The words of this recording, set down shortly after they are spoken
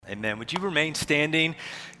Amen. Would you remain standing?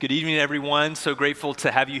 Good evening, everyone. So grateful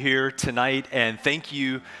to have you here tonight. And thank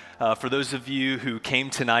you for those of you who came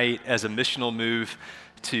tonight as a missional move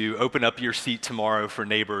to open up your seat tomorrow for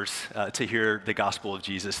neighbors to hear the gospel of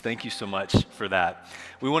Jesus. Thank you so much for that.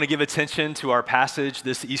 We want to give attention to our passage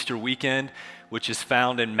this Easter weekend, which is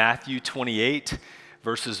found in Matthew 28,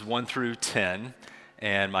 verses 1 through 10.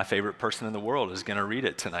 And my favorite person in the world is going to read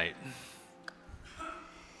it tonight.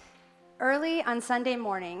 Early on Sunday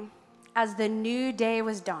morning, as the new day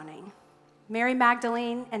was dawning, Mary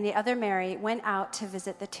Magdalene and the other Mary went out to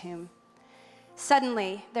visit the tomb.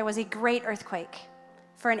 Suddenly, there was a great earthquake,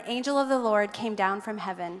 for an angel of the Lord came down from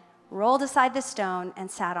heaven, rolled aside the stone,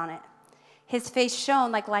 and sat on it. His face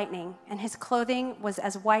shone like lightning, and his clothing was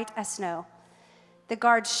as white as snow. The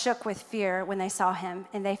guards shook with fear when they saw him,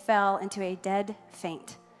 and they fell into a dead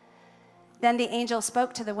faint. Then the angel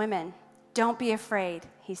spoke to the women. "Don't be afraid,"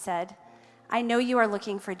 he said. "I know you are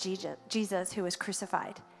looking for Jesus who was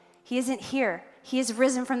crucified. He isn't here. He is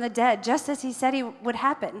risen from the dead, just as he said he would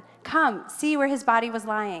happen. Come, see where his body was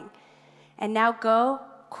lying. And now go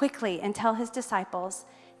quickly and tell his disciples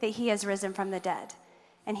that he has risen from the dead.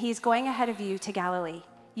 And he is going ahead of you to Galilee.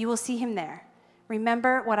 You will see him there.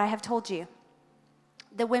 Remember what I have told you."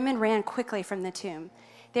 The women ran quickly from the tomb.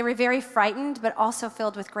 They were very frightened, but also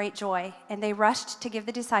filled with great joy, and they rushed to give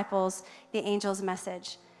the disciples the angel's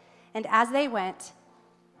message. And as they went,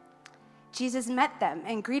 Jesus met them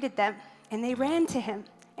and greeted them, and they ran to him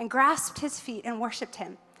and grasped his feet and worshiped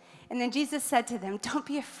him. And then Jesus said to them, "Don't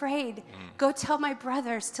be afraid. Go tell my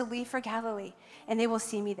brothers to leave for Galilee, and they will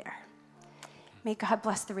see me there." May God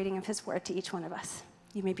bless the reading of his word to each one of us.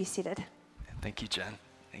 You may be seated. Thank you, Jen.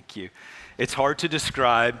 Thank you. It's hard to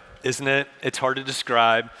describe, isn't it? It's hard to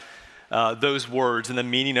describe those words and the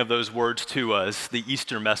meaning of those words to us, the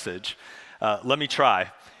Easter message. Let me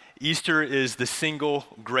try. Easter is the single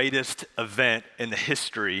greatest event in the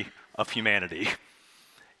history of humanity.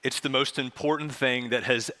 It's the most important thing that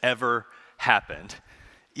has ever happened.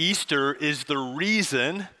 Easter is the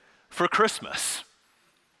reason for Christmas.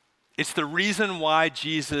 It's the reason why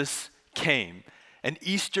Jesus came. And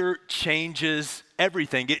Easter changes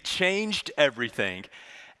everything. It changed everything,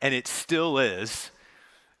 and it still is,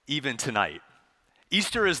 even tonight.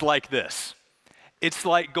 Easter is like this. It's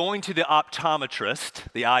like going to the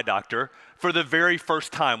optometrist, the eye doctor, for the very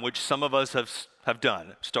first time, which some of us have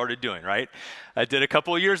done, started doing, right? I did a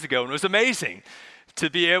couple of years ago, and it was amazing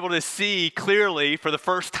to be able to see clearly for the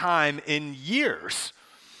first time in years.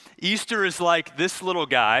 Easter is like this little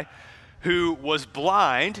guy who was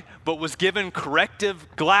blind but was given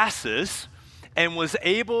corrective glasses and was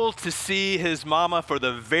able to see his mama for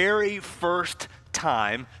the very first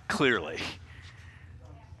time clearly.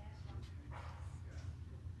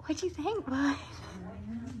 What'd you think, bud?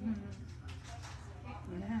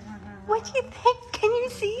 What'd you think? Can you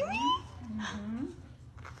see me? Mm-hmm.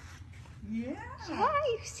 Yeah. Yeah,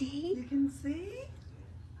 you see. You can see?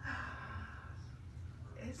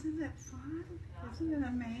 Isn't it fun? Isn't it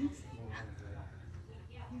amazing?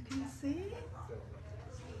 You can see?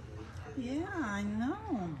 Yeah, I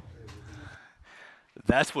know.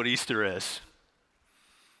 That's what Easter is.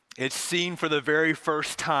 It's seen for the very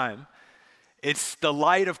first time. It's the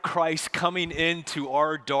light of Christ coming into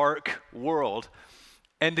our dark world.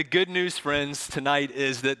 And the good news, friends, tonight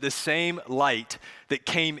is that the same light that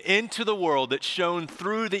came into the world, that shone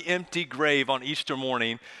through the empty grave on Easter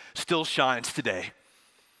morning, still shines today.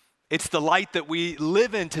 It's the light that we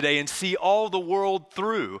live in today and see all the world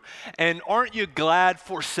through. And aren't you glad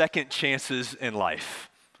for second chances in life?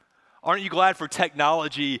 Aren't you glad for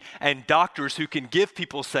technology and doctors who can give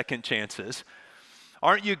people second chances?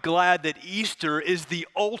 Aren't you glad that Easter is the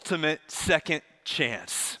ultimate second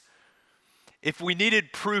chance? If we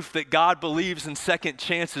needed proof that God believes in second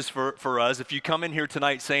chances for us, if you come in here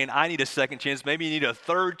tonight saying, "I need a second chance," maybe you need a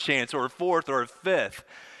third chance or a fourth or a fifth,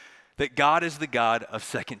 that God is the God of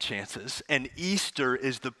second chances. And Easter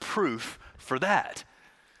is the proof for that.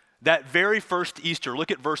 That very first Easter, look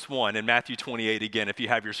at verse 1 in Matthew 28 again, if you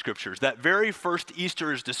have your scriptures. That very first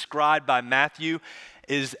Easter is described by Matthew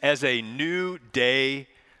as a new day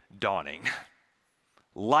dawning.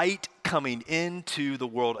 Light coming into the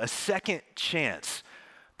world, a second chance.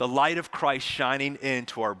 The light of Christ shining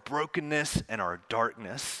into our brokenness and our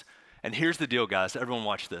darkness. And here's the deal, guys. Everyone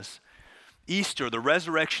watch this. Easter, the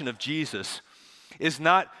resurrection of Jesus, is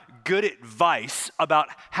not good advice about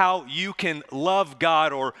how you can love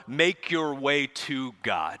God or make your way to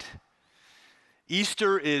God.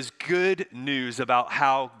 Easter is good news about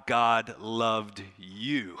how God loved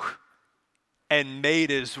you and made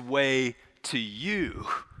his way to you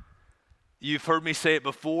You've heard me say it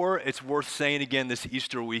before. It's worth saying again this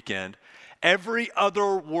Easter weekend. Every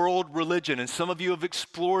other world religion, and some of you have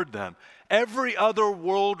explored them, every other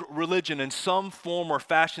world religion in some form or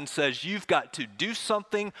fashion says you've got to do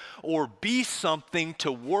something or be something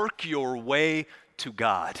to work your way to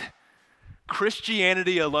God.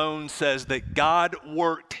 Christianity alone says that God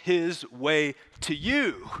worked his way to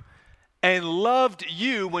you and loved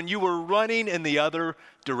you when you were running in the other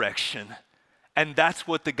direction. And that's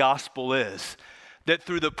what the gospel is. That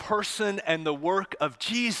through the person and the work of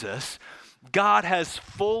Jesus, God has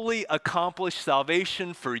fully accomplished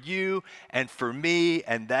salvation for you and for me,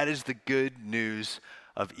 and that is the good news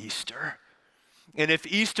of Easter. And if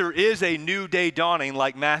Easter is a new day dawning,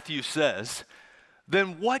 like Matthew says,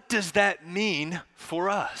 then what does that mean for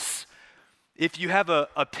us? If you have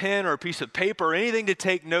a pen or a piece of paper or anything to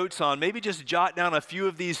take notes on, maybe just jot down a few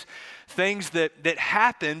of these things that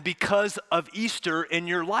happen because of Easter in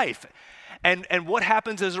your life. And what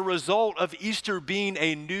happens as a result of Easter being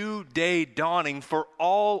a new day dawning for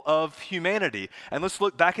all of humanity. And let's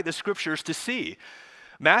look back at the scriptures to see.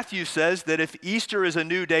 Matthew says that if Easter is a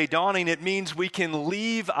new day dawning, it means we can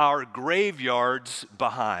leave our graveyards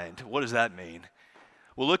behind. What does that mean?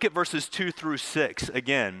 Well, look at verses 2 through 6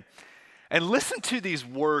 again. And listen to these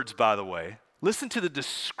words, by the way. Listen to the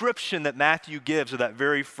description that Matthew gives of that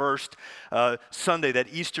very first Sunday,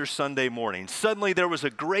 that Easter Sunday morning. Suddenly there was a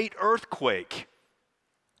great earthquake,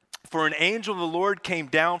 for an angel of the Lord came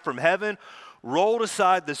down from heaven, rolled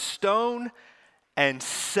aside the stone, and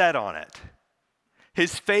sat on it.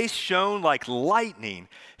 His face shone like lightning.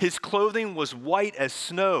 His clothing was white as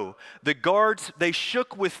snow. The guards, they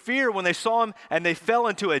shook with fear when they saw him, and they fell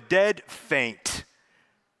into a dead faint.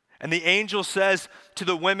 And the angel says to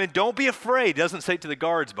the women, don't be afraid. He doesn't say to the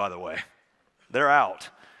guards, by the way. They're out.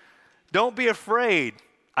 Don't be afraid.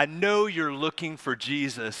 I know you're looking for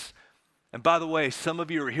Jesus. And by the way, some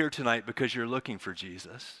of you are here tonight because you're looking for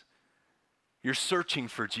Jesus. You're searching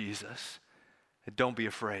for Jesus. And don't be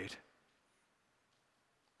afraid.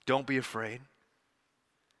 Don't be afraid.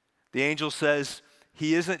 The angel says,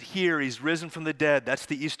 he isn't here. He's risen from the dead. That's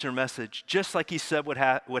the Easter message. Just like he said would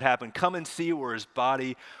happen. Come and see where his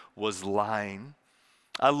body was lying.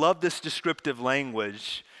 I love this descriptive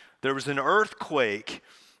language. There was an earthquake.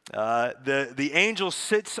 The angel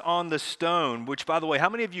sits on the stone, which, by the way, how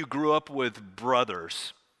many of you grew up with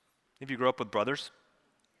brothers? Have you grew up with brothers?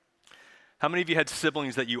 How many of you had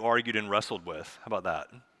siblings that you argued and wrestled with? How about that?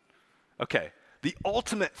 Okay. The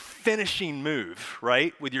ultimate finishing move,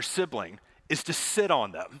 right, with your sibling is to sit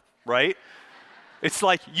on them, right? It's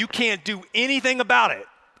like you can't do anything about it.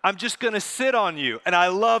 I'm just going to sit on you. And I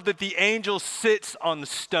love that the angel sits on the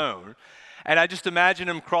stone. And I just imagine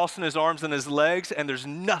him crossing his arms and his legs, and there's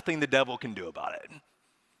nothing the devil can do about it.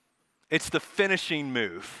 It's the finishing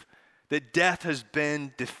move, that death has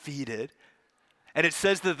been defeated. And it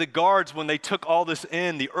says that the guards, when they took all this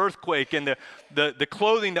in, the earthquake and the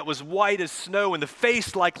clothing that was white as snow and the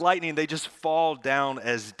face like lightning, they just fall down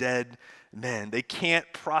as dead men. They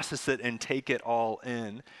can't process it and take it all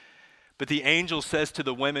in. But the angel says to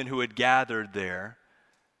the women who had gathered there,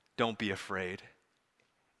 don't be afraid.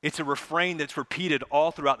 It's a refrain that's repeated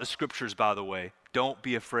all throughout the scriptures, by the way. Don't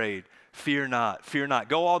be afraid. Fear not. Fear not.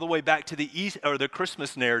 Go all the way back to the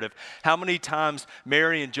Christmas narrative. How many times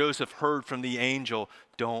Mary and Joseph heard from the angel,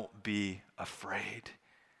 don't be afraid.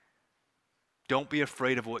 Don't be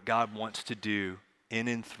afraid of what God wants to do in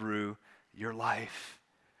and through your life.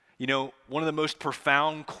 You know, one of the most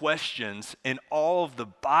profound questions in all of the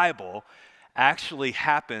Bible actually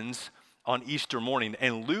happens on Easter morning,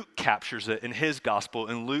 and Luke captures it in his gospel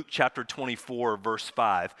in Luke chapter 24, verse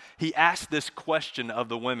 5. He asked this question of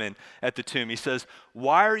the women at the tomb. He says,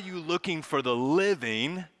 why are you looking for the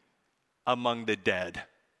living among the dead?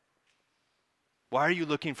 Why are you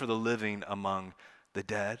looking for the living among the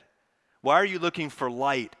dead? Why are you looking for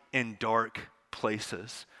light in dark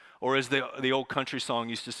places? Or as the old country song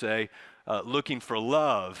used to say, looking for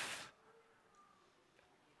love.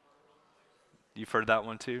 You've heard that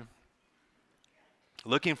one too?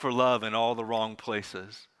 Looking for love in all the wrong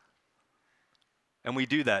places. And we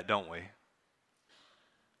do that, don't we?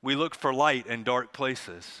 We look for light in dark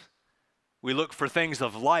places. We look for things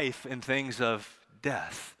of life and things of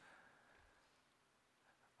death.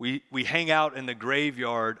 We hang out in the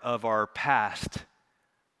graveyard of our past,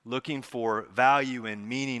 looking for value and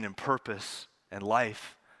meaning and purpose and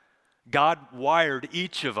life. God wired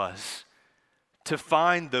each of us to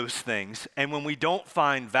find those things. And when we don't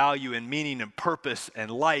find value and meaning and purpose and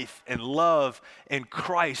life and love in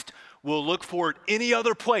Christ, we'll look for it any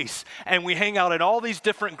other place. And we hang out in all these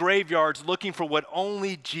different graveyards looking for what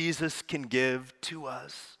only Jesus can give to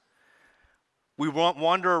us. We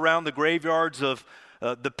wander around the graveyards of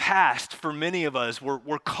the past. For many of us, we're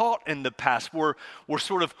caught in the past. We're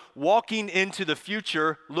sort of walking into the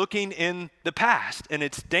future, looking in the past, and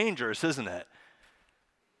it's dangerous, isn't it?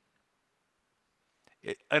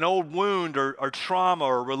 An old wound or trauma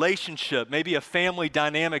or relationship, maybe a family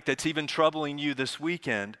dynamic that's even troubling you this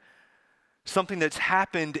weekend, something that's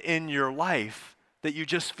happened in your life that you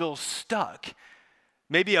just feel stuck.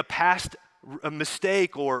 Maybe a past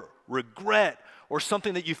mistake or regret or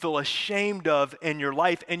something that you feel ashamed of in your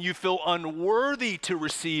life and you feel unworthy to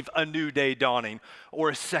receive a new day dawning or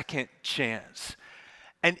a second chance.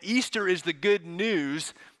 And Easter is the good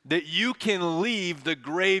news that you can leave the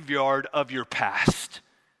graveyard of your past.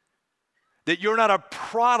 That you're not a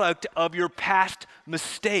product of your past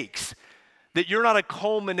mistakes. That you're not a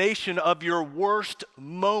culmination of your worst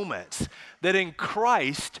moments. That in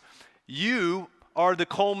Christ, you are the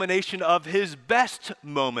culmination of his best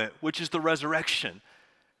moment, which is the resurrection.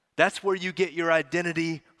 That's where you get your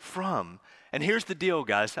identity from. And here's the deal,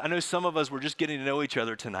 guys. I know some of us were just getting to know each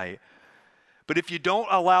other tonight. But if you don't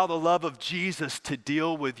allow the love of Jesus to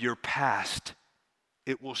deal with your past,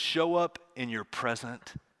 it will show up in your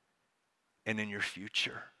present and in your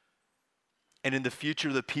future. And in the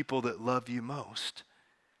future, the people that love you most.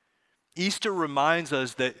 Easter reminds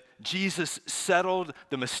us that Jesus settled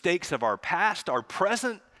the mistakes of our past, our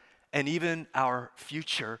present, and even our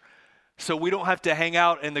future. So we don't have to hang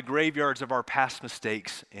out in the graveyards of our past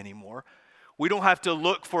mistakes anymore. We don't have to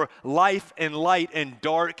look for life and light in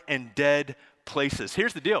dark and dead places.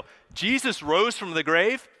 Here's the deal. Jesus rose from the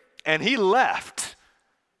grave and he left.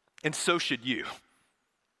 And so should you.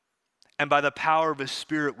 And by the power of his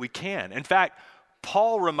Spirit, we can. In fact,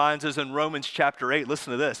 Paul reminds us in Romans chapter 8,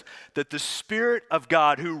 listen to this, that the Spirit of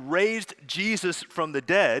God who raised Jesus from the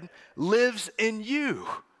dead lives in you.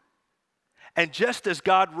 And just as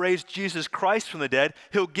God raised Jesus Christ from the dead,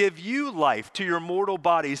 he'll give you life to your mortal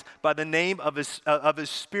bodies by the name of his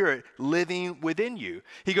Spirit living within you.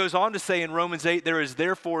 He goes on to say in Romans 8, there is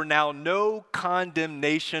therefore now no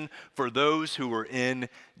condemnation for those who are in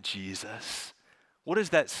Jesus. What does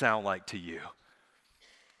that sound like to you?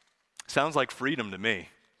 Sounds like freedom to me.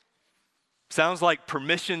 Sounds like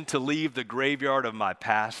permission to leave the graveyard of my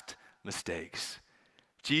past mistakes.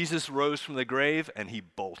 Jesus rose from the grave and he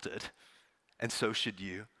bolted. And so should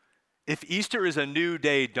you. If Easter is a new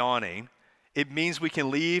day dawning, it means we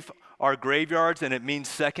can leave our graveyards, and it means,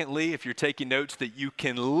 secondly, if you're taking notes, that you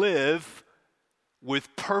can live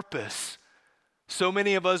with purpose. So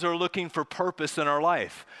many of us are looking for purpose in our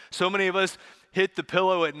life. So many of us hit the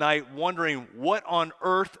pillow at night wondering, what on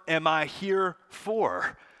earth am I here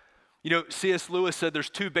for? You know, C.S. Lewis said there's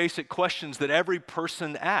two basic questions that every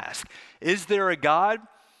person asks. Is there a God?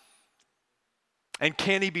 And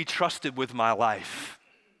can he be trusted with my life?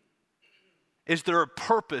 Is there a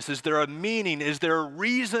purpose? Is there a meaning? Is there a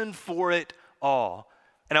reason for it all?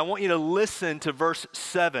 And I want you to listen to verse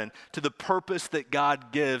 7, to the purpose that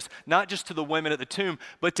God gives, not just to the women at the tomb,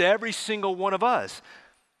 but to every single one of us.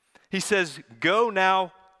 He says, go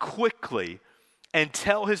now quickly and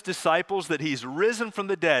tell his disciples that he's risen from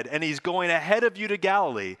the dead and he's going ahead of you to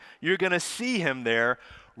Galilee. You're going to see him there.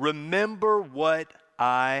 Remember what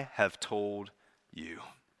I have told you.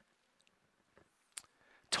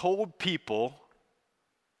 Told people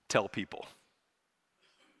tell people.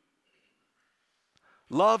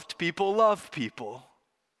 Loved people love people.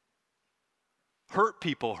 Hurt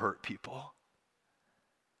people hurt people.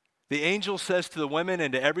 The angel says to the women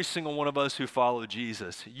and to every single one of us who follow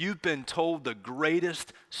Jesus, you've been told the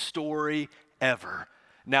greatest story ever.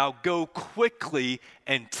 Now go quickly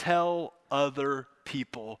and tell other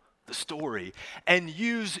people the story, and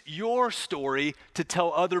use your story to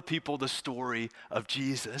tell other people the story of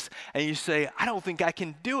Jesus. And you say, I don't think I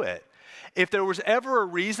can do it. If there was ever a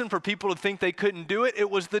reason for people to think they couldn't do it, it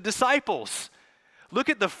was the disciples. Look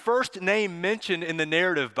at the first name mentioned in the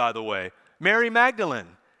narrative, by the way, Mary Magdalene.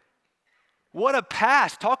 What a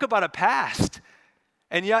past. Talk about a past.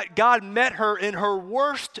 And yet God met her in her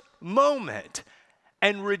worst moment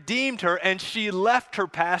and redeemed her, and she left her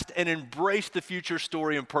past and embraced the future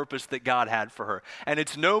story and purpose that God had for her. And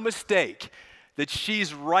it's no mistake that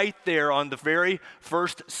she's right there on the very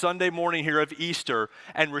first Sunday morning here of Easter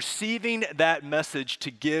and receiving that message to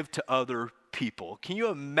give to other people. Can you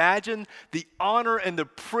imagine the honor and the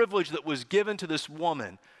privilege that was given to this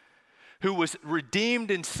woman who was redeemed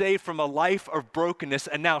and saved from a life of brokenness,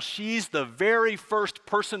 and now she's the very first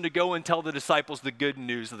person to go and tell the disciples the good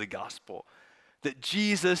news of the gospel? That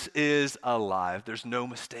Jesus is alive. There's no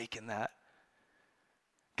mistake in that.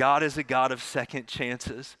 God is a God of second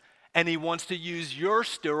chances. And he wants to use your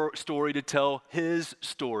story to tell his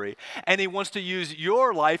story. And he wants to use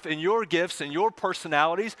your life and your gifts and your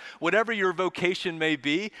personalities, whatever your vocation may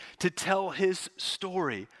be, to tell his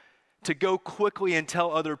story, to go quickly and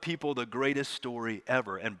tell other people the greatest story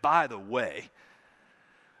ever. And by the way,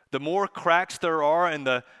 the more cracks there are in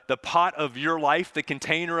the pot of your life, the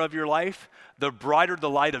container of your life, the brighter the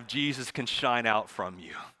light of Jesus can shine out from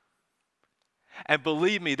you. And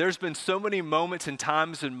believe me, there's been so many moments and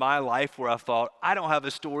times in my life where I thought, I don't have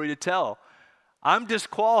a story to tell. I'm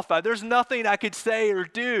disqualified. There's nothing I could say or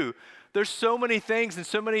do. There's so many things and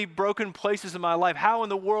so many broken places in my life. How in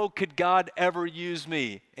the world could God ever use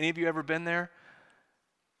me? Any of you ever been there?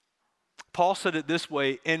 Paul said it this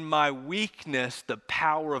way, in my weakness, the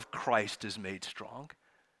power of Christ is made strong.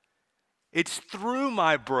 It's through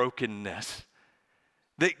my brokenness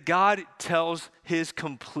that God tells his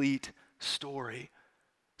complete story.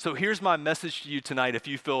 So here's my message to you tonight. If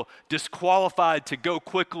you feel disqualified to go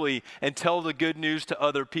quickly and tell the good news to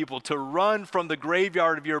other people, to run from the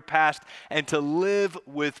graveyard of your past and to live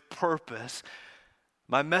with purpose,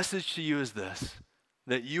 my message to you is this,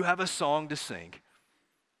 that you have a song to sing,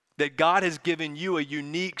 that God has given you a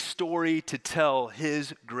unique story to tell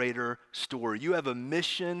his greater story. You have a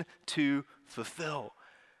mission to fulfill.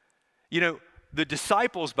 You know, the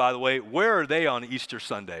disciples, by the way, where are they on Easter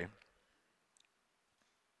Sunday?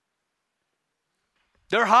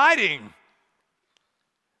 They're hiding.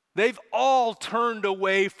 They've all turned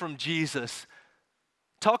away from Jesus.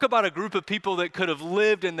 Talk about a group of people that could have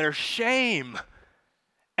lived in their shame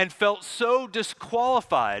and felt so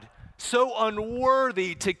disqualified, so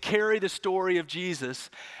unworthy to carry the story of Jesus.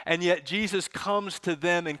 And yet Jesus comes to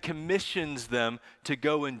them and commissions them to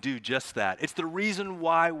go and do just that. It's the reason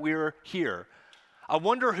why we're here. I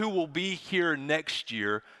wonder who will be here next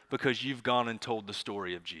year because you've gone and told the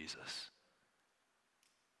story of Jesus.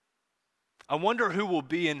 I wonder who will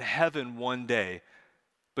be in heaven one day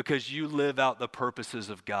because you live out the purposes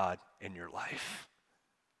of God in your life.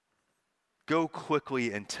 Go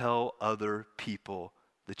quickly and tell other people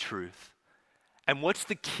the truth. And what's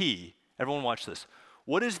the key? Everyone watch this.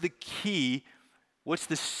 What is the key? What's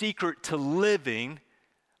the secret to living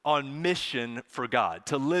on mission for God,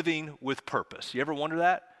 to living with purpose? You ever wonder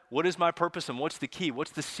that? What is my purpose and what's the key?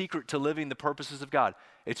 What's the secret to living the purposes of God?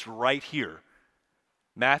 It's right here.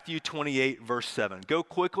 Matthew 28, verse 7. Go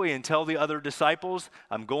quickly and tell the other disciples,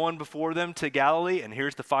 I'm going before them to Galilee. And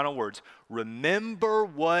here's the final words. Remember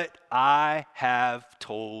what I have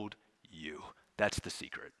told you. That's the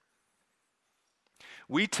secret.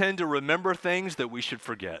 We tend to remember things that we should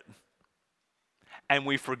forget. And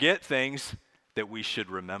we forget things that we should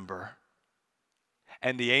remember.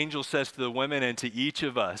 And the angel says to the women and to each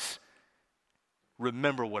of us,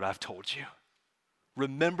 remember what I've told you.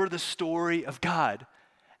 Remember the story of God.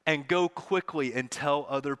 And go quickly and tell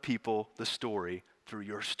other people the story through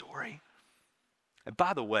your story. And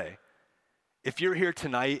by the way, if you're here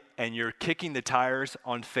tonight and you're kicking the tires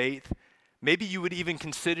on faith, maybe you would even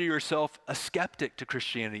consider yourself a skeptic to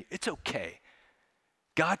Christianity. It's okay.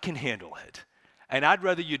 God can handle it. And I'd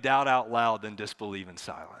rather you doubt out loud than disbelieve in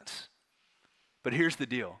silence. But here's the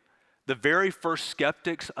deal. The very first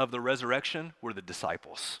skeptics of the resurrection were the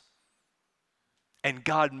disciples. And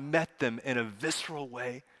God met them in a visceral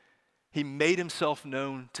way. He made himself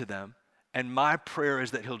known to them. And my prayer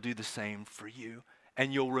is that he'll do the same for you.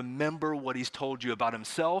 And you'll remember what he's told you about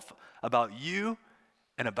himself, about you,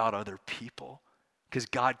 and about other people. Because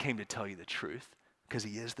God came to tell you the truth, because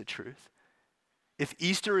he is the truth. If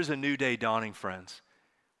Easter is a new day dawning, friends,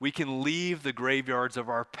 we can leave the graveyards of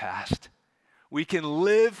our past. We can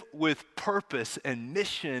live with purpose and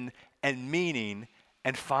mission and meaning.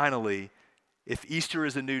 And finally, if Easter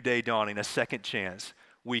is a new day dawning, a second chance,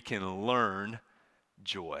 we can learn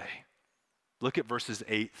joy. Look at verses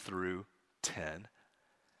 8 through 10.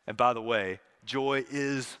 And by the way, joy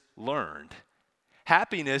is learned.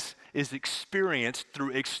 Happiness is experienced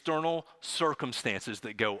through external circumstances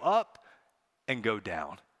that go up and go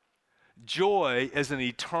down. Joy is an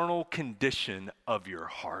eternal condition of your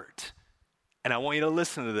heart. And I want you to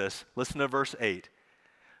listen to this. Listen to verse 8.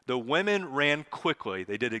 The women ran quickly.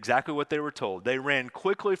 They did exactly what they were told. They ran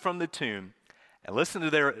quickly from the tomb. And listen to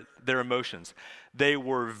their emotions. They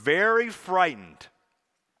were very frightened,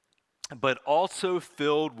 but also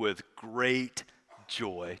filled with great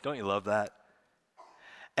joy. Don't you love that?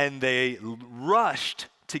 And they rushed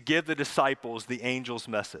to give the disciples the angel's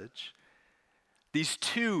message. These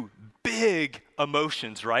two big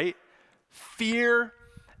emotions, right? Fear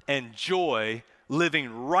and joy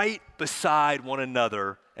living right beside one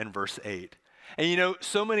another in verse 8. And you know,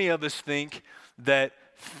 so many of us think that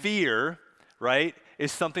fear, right,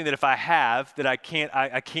 is something that if I have, that I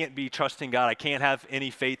can't be trusting God. I can't have any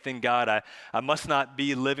faith in God. I must not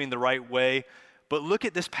be living the right way. But look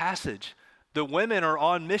at this passage. The women are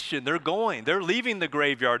on mission. They're going. They're leaving the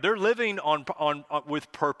graveyard. They're living on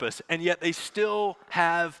with purpose, and yet they still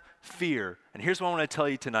have fear. And here's what I want to tell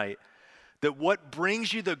you tonight, that what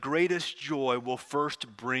brings you the greatest joy will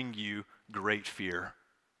first bring you great fear.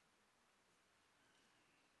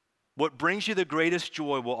 What brings you the greatest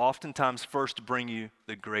joy will oftentimes first bring you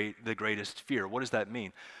the greatest fear. What does that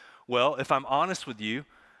mean? Well, if I'm honest with you,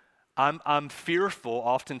 I'm fearful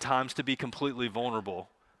oftentimes to be completely vulnerable.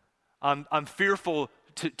 I'm fearful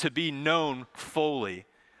to be known fully.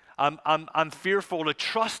 I'm fearful to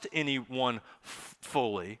trust anyone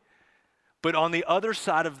fully. But on the other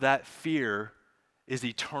side of that fear is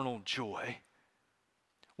eternal joy.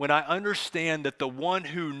 When I understand that the one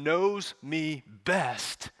who knows me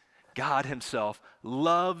best, God himself,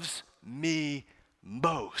 loves me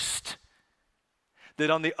most. That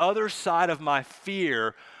on the other side of my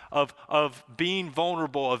fear of being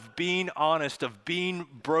vulnerable, of being honest, of being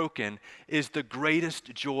broken, is the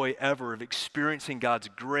greatest joy ever of experiencing God's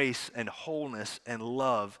grace and wholeness and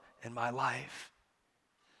love in my life.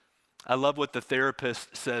 I love what the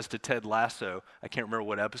therapist says to Ted Lasso. I can't remember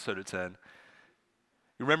what episode it's in.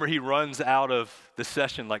 You remember he runs out of the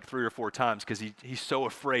session like 3 or 4 times because he's so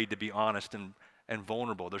afraid to be honest and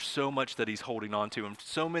vulnerable. There's so much that he's holding on to. And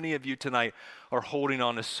so many of you tonight are holding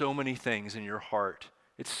on to so many things in your heart.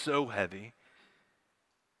 It's so heavy.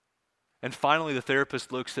 And finally, the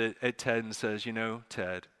therapist looks at Ted and says, you know,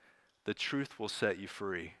 Ted, the truth will set you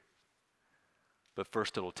free, but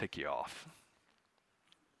first it'll tick you off.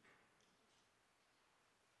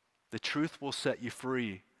 The truth will set you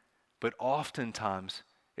free, but oftentimes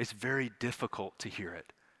it's very difficult to hear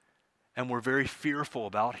it. And we're very fearful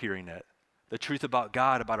about hearing it. The truth about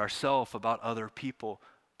God, about ourselves, about other people,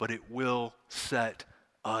 but it will set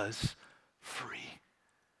us free.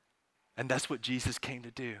 And that's what Jesus came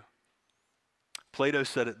to do. Plato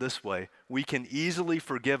said it this way: we can easily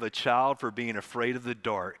forgive a child for being afraid of the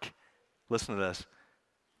dark. Listen to this.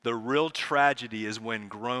 The real tragedy is when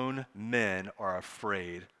grown men are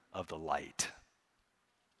afraid of the light.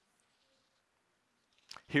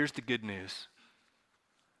 Here's the good news.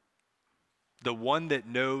 The one that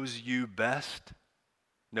knows you best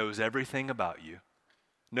knows everything about you,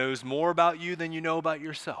 knows more about you than you know about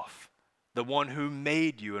yourself. The one who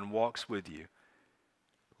made you and walks with you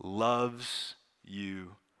loves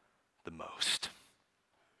you the most.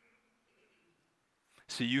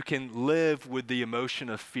 So you can live with the emotion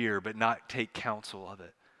of fear but not take counsel of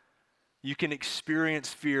it. You can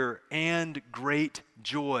experience fear and great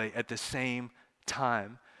joy at the same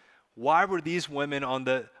time. Why were these women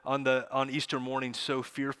on Easter morning so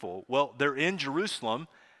fearful? Well, they're in Jerusalem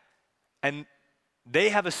and they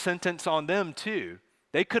have a sentence on them too.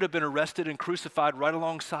 They could have been arrested and crucified right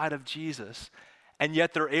alongside of Jesus, and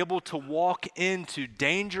yet they're able to walk into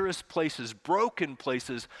dangerous places, broken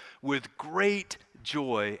places with great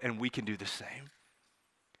joy, and we can do the same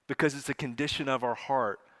because it's a condition of our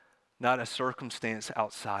heart, not a circumstance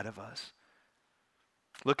outside of us.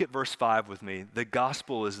 Look at verse 5 with me. The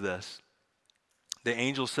gospel is this. The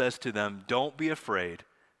angel says to them, don't be afraid,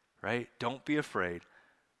 right? Don't be afraid.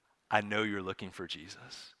 I know you're looking for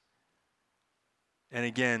Jesus. And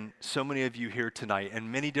again, so many of you here tonight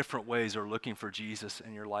in many different ways are looking for Jesus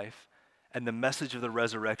in your life. And the message of the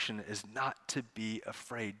resurrection is not to be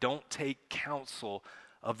afraid. Don't take counsel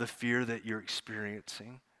of the fear that you're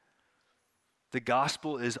experiencing. The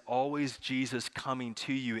gospel is always Jesus coming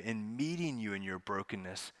to you and meeting you in your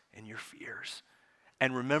brokenness and your fears.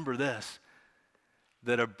 And remember this,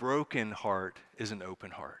 that a broken heart is an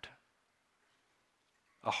open heart.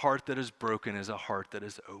 A heart that is broken is a heart that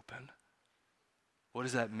is open. What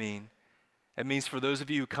does that mean? It means for those of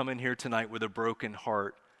you who come in here tonight with a broken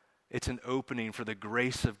heart, it's an opening for the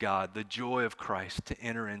grace of God, the joy of Christ to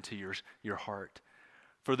enter into your heart.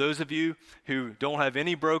 For those of you who don't have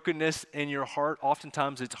any brokenness in your heart,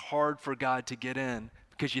 oftentimes it's hard for God to get in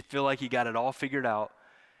because you feel like you got it all figured out.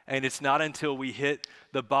 And it's not until we hit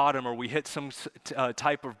the bottom or we hit some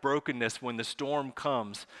type of brokenness when the storm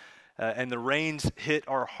comes and the rains hit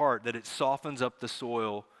our heart that it softens up the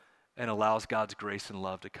soil and allows God's grace and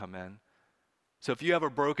love to come in. So if you have a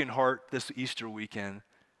broken heart this Easter weekend,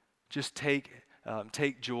 just take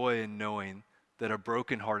joy in knowing that a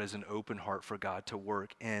broken heart is an open heart for God to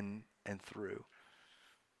work in and through.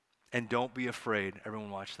 And don't be afraid. Everyone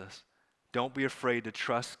watch this. Don't be afraid to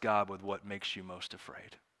trust God with what makes you most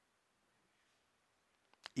afraid.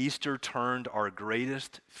 Easter turned our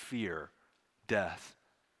greatest fear, death,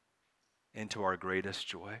 into our greatest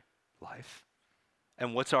joy, life.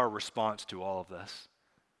 And what's our response to all of this?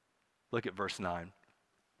 Look at verse 9.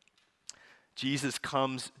 Jesus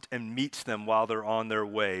comes and meets them while they're on their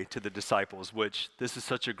way to the disciples, which this is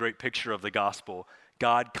such a great picture of the gospel.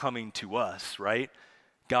 God coming to us, right?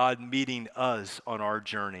 God meeting us on our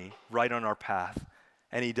journey, right on our path.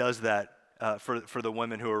 And he does that for the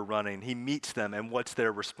women who are running. He meets them, and what's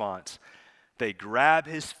their response? They grab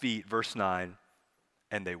his feet, verse 9,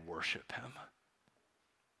 and they worship him.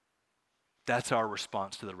 That's our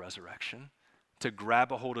response to the resurrection, to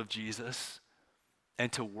grab a hold of Jesus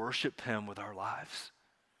and to worship him with our lives.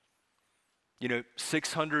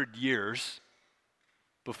 600 years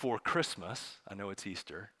before Christmas, I know it's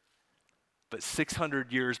Easter, but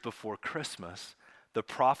 600 years before Christmas, the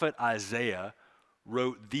prophet Isaiah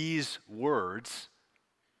wrote these words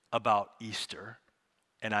about Easter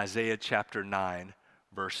in Isaiah chapter 9,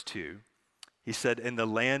 verse 2. He said, "In the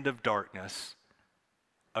land of darkness,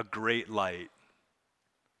 a great light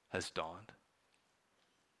has dawned."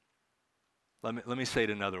 Let me say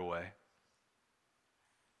it another way.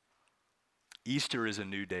 Easter is a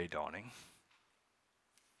new day dawning.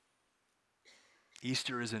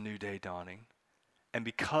 Easter is a new day dawning. And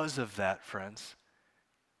because of that, friends,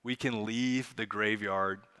 we can leave the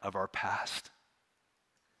graveyard of our past.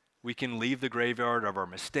 We can leave the graveyard of our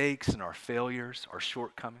mistakes and our failures, our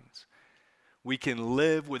shortcomings. We can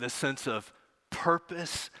live with a sense of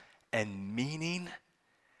purpose and meaning.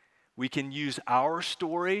 We can use our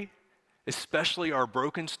story, especially our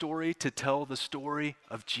broken story, to tell the story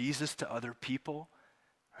of Jesus to other people,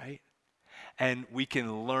 right? And we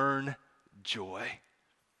can learn joy,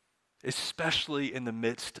 especially in the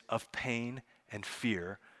midst of pain and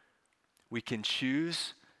fear. We can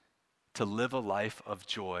choose to live a life of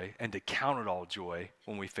joy and to count it all joy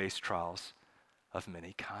when we face trials of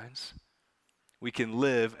many kinds. We can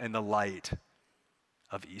live in the light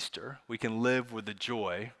of Easter. We can live with the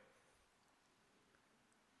joy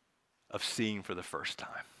of seeing for the first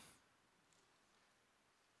time.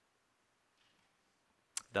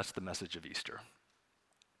 That's the message of Easter.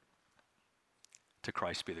 To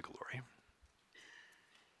Christ be the glory.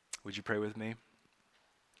 Would you pray with me?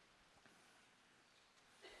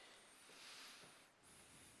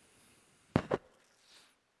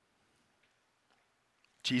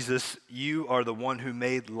 Jesus, you are the one who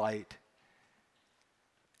made light,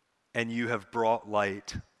 and you have brought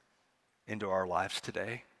light into our lives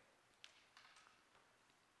today.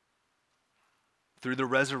 Through the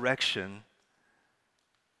resurrection,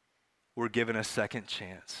 we're given a second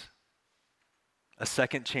chance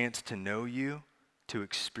to know you, to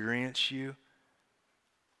experience you,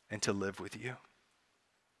 and to live with you.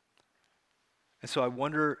 And so I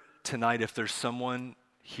wonder tonight if there's someone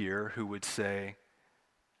here who would say,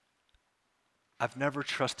 I've never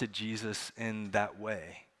trusted Jesus in that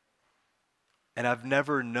way, and I've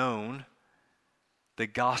never known the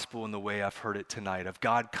gospel in the way I've heard it tonight, of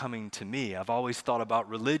God coming to me. I've always thought about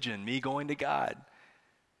religion, me going to God.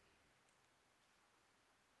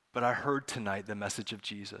 But I heard tonight the message of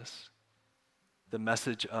Jesus, the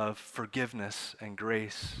message of forgiveness and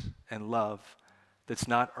grace and love that's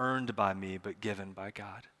not earned by me but given by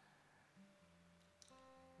God.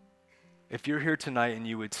 If you're here tonight and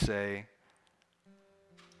you would say,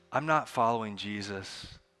 I'm not following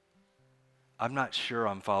Jesus, I'm not sure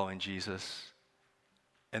I'm following Jesus,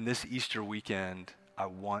 and this Easter weekend, I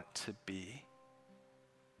want to be.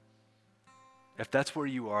 If that's where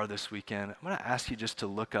you are this weekend, I'm going to ask you just to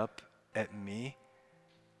look up at me.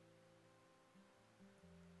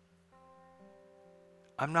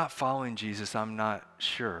 I'm not following Jesus, I'm not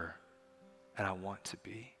sure, and I want to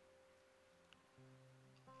be.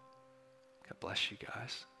 God bless you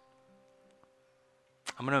guys.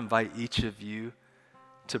 I'm going to invite each of you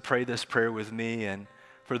to pray this prayer with me, and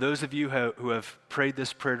for those of you who have prayed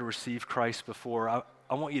this prayer to receive Christ before,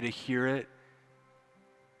 I want you to hear it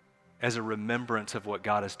as a remembrance of what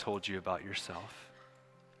God has told you about yourself.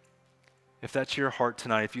 If that's your heart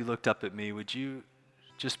tonight, if you looked up at me, would you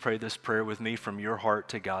just pray this prayer with me from your heart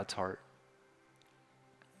to God's heart?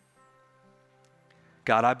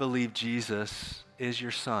 God, I believe Jesus is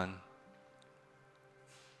your Son,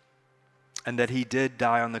 and that he did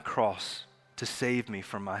die on the cross to save me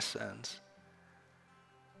from my sins.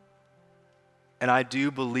 And I do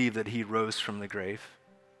believe that he rose from the grave,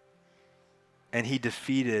 and he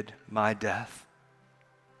defeated my death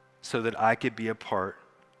so that I could be a part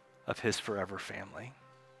of his forever family.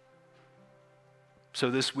 So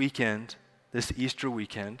this weekend, this Easter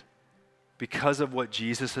weekend, because of what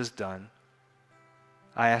Jesus has done,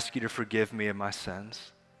 I ask you to forgive me of my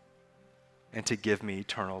sins and to give me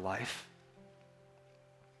eternal life.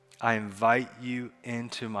 I invite you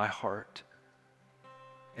into my heart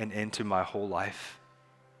and into my whole life.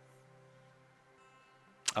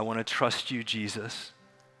 I want to trust you, Jesus,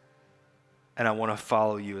 and I want to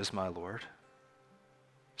follow you as my Lord.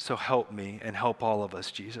 So help me and help all of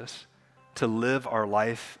us, Jesus, to live our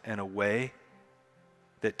life in a way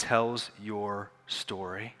that tells your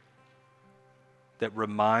story, that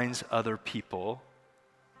reminds other people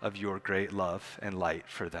of your great love and light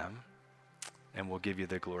for them. And we'll give you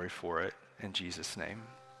the glory for it in Jesus' name.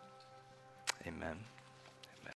 Amen.